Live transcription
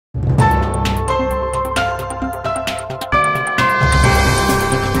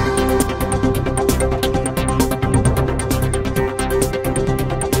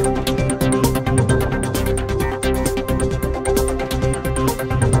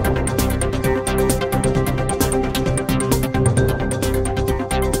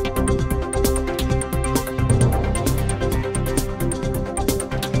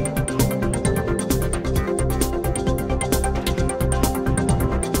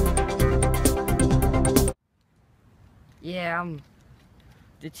Yeah, I'm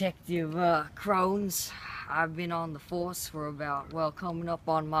Detective Crohns. I've been on the force for about, well, coming up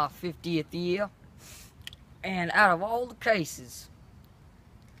on my 50th year. And out of all the cases,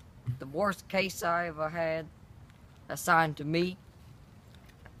 the worst case I ever had assigned to me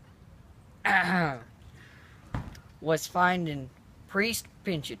was finding Priest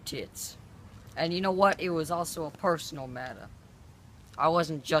Pinchy Tits. And you know what? It was also a personal matter. I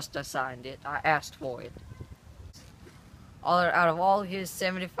wasn't just assigned it, I asked for it. Out of all his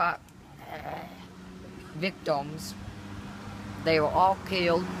 75 victims, they were all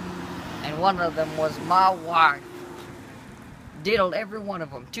killed, and one of them was my wife. Diddled every one of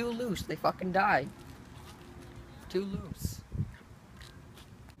them. Too loose, they fucking died. Too loose.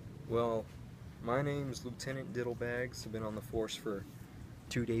 Well, my name's Lieutenant Diddlebags. I've been on the force for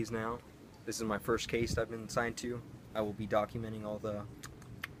 2 days now. This is my first case I've been assigned to. I will be documenting all the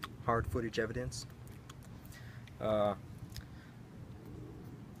hard footage evidence.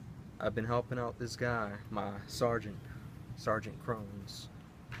 I've been helping out this guy, my Sergeant Crohns.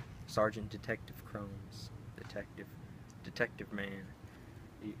 Sergeant Detective Crohns. Detective man.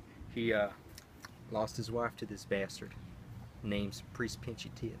 He lost his wife to this bastard. Name's Priest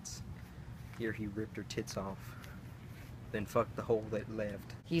Pinchy Tits. Here he ripped her tits off, then fucked the hole that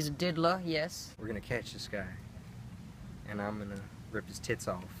left. He's a diddler, yes. We're gonna catch this guy, and I'm gonna rip his tits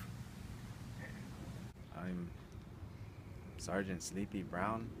off. I'm Sergeant Sleepy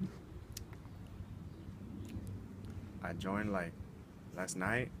Brown. I joined like last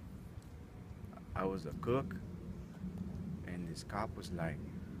night. I was a cook, and this cop was like,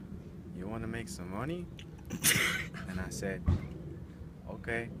 "You want to make some money?" And I said,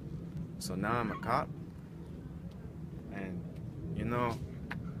 "Okay." So now I'm a cop, and you know,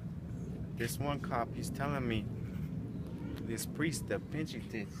 this one cop, he's telling me this priest, the Pinchy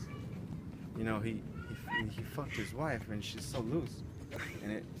Tits, you know, he fucked his wife and she's so loose,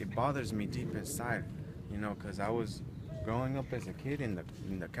 and it bothers me deep inside, you know, because I was growing up as a kid in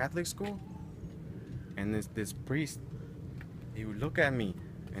the Catholic school, and this priest, he would look at me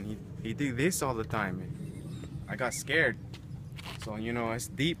and he did this all the time, and I got scared. So, you know, it's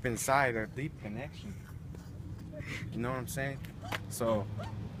deep inside, a deep connection. You know what I'm saying? So,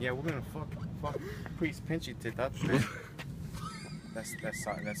 yeah, we're gonna fuck Priest Pinchy Tit up.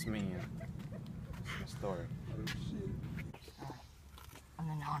 That's me. The story. An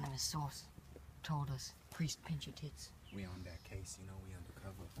anonymous source told us Priest Pinchy Tits. We on that case, you know, we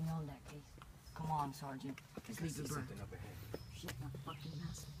undercover. We on that case. Come on, Sergeant. I see something up ahead. Shit, my fucking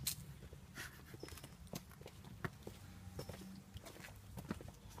mess.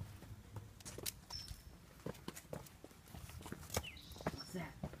 What's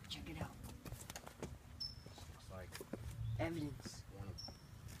that? Check it out. Looks like Evidence. one of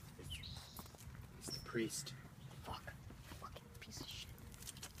it's the priest. Fuck. Fucking piece of shit.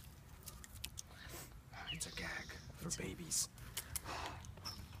 It's a gag for babies.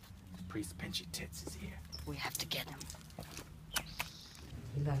 Priest Pinchy Tits is here. We have to get him.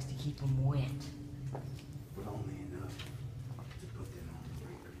 He likes to keep them wet. But only enough to put them on the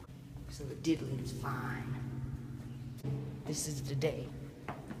record. So the diddling's fine. This is the day.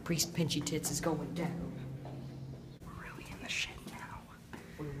 Priest Pinchy Tits is going down. We're really in the shit now.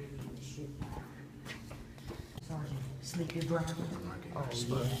 We're really in the shit now. Sergeant Sleepy Brown. Oh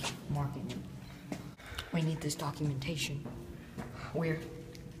yeah, marking him. We need this documentation. Where?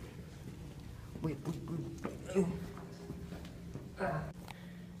 The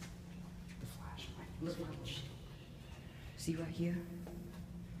flashlight. Look at shit. See right here?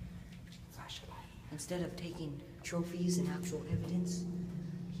 Flashlight. Instead of taking trophies and actual evidence,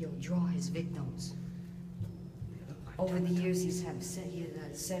 he'll draw his victims. Over the years, he had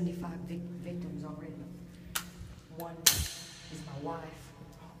 75 victims already. One is my wife.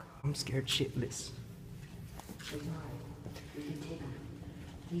 I'm scared shitless. It's alright. We can take him.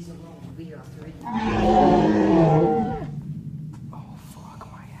 He's alone. We are three. Oh fuck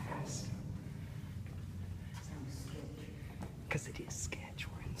my ass. Sounds sketchy. Cause it is sketch.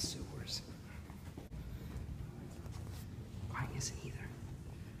 We're in the sewers. Mine isn't either.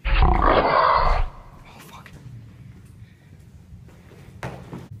 Oh fuck.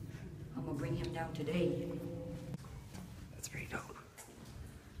 I'm gonna bring him down today. That's pretty dope.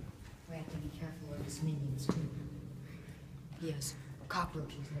 We have to be careful of his minions too. Yes,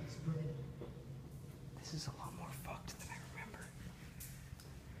 cockroaches that spread. This is a lot more fucked than I remember.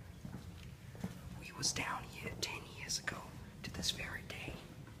 We was down here 10 years ago to this very day.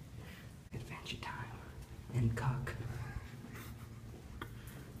 Adventure time. And cuck.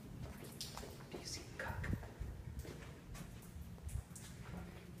 Do you see cuck?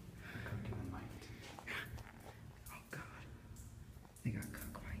 Cuck in the light. Oh god.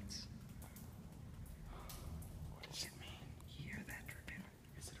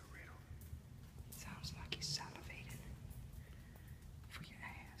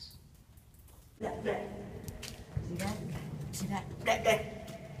 See that? See that?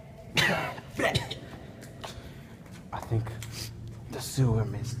 I think the sewer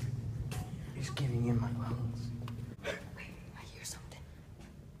mist is getting in my lungs. Wait, I hear something.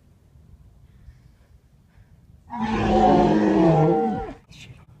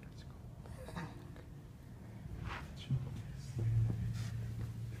 Shit.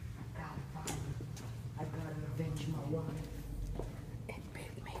 I gotta avenge my wife. It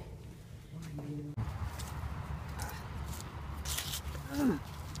bit me.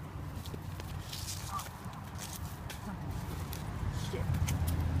 Shit.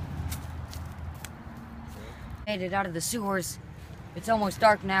 Made it out of the sewers. It's almost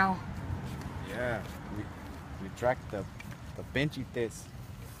dark now. Yeah, we tracked the Pinchy Tits.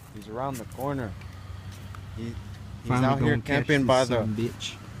 He's around the corner. He's out here camping by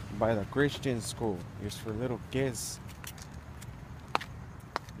the Christian school. It's for little kids.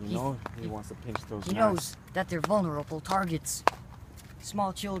 You know he wants to pinch those. He knows that they're vulnerable targets.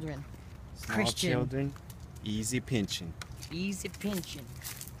 Small children. Small Christian. children, easy pinching. Easy pinching.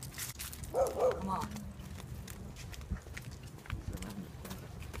 Come on.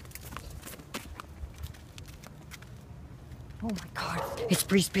 Oh my God, it's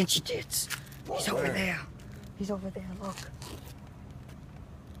Priest Pinchy Tits. He's over there. He's over there, look.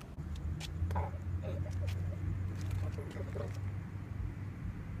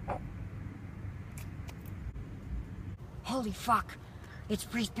 Holy fuck. It's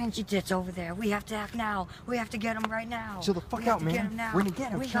Priest Pinchy Tits over there. We have to act now. We have to get him right now. Chill the fuck We have out, to man. Get him now. We're gonna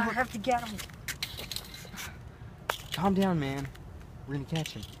get him. We Chill gotta the- have to get him. Calm down, man. We're gonna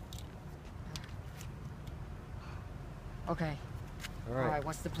catch him. Okay. All All right. right,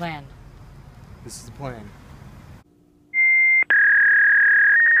 what's the plan? This is the plan.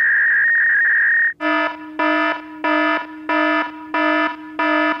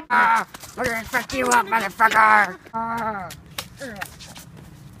 Ah! We're gonna fuck you up, motherfucker! Ah!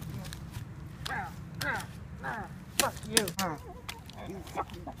 Fuck you! You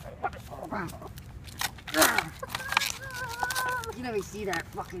fucking You let me see that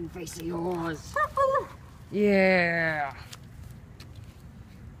fucking face of yours. Yeah.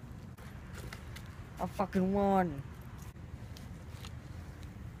 I fucking won.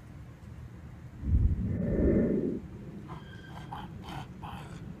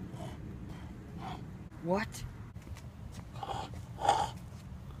 What?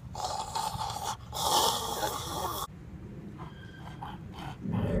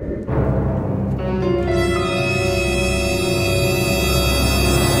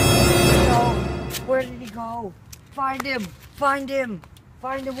 Where did he go? Find him! Find him!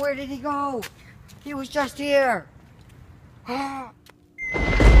 Find him! Where did he go? He was just here!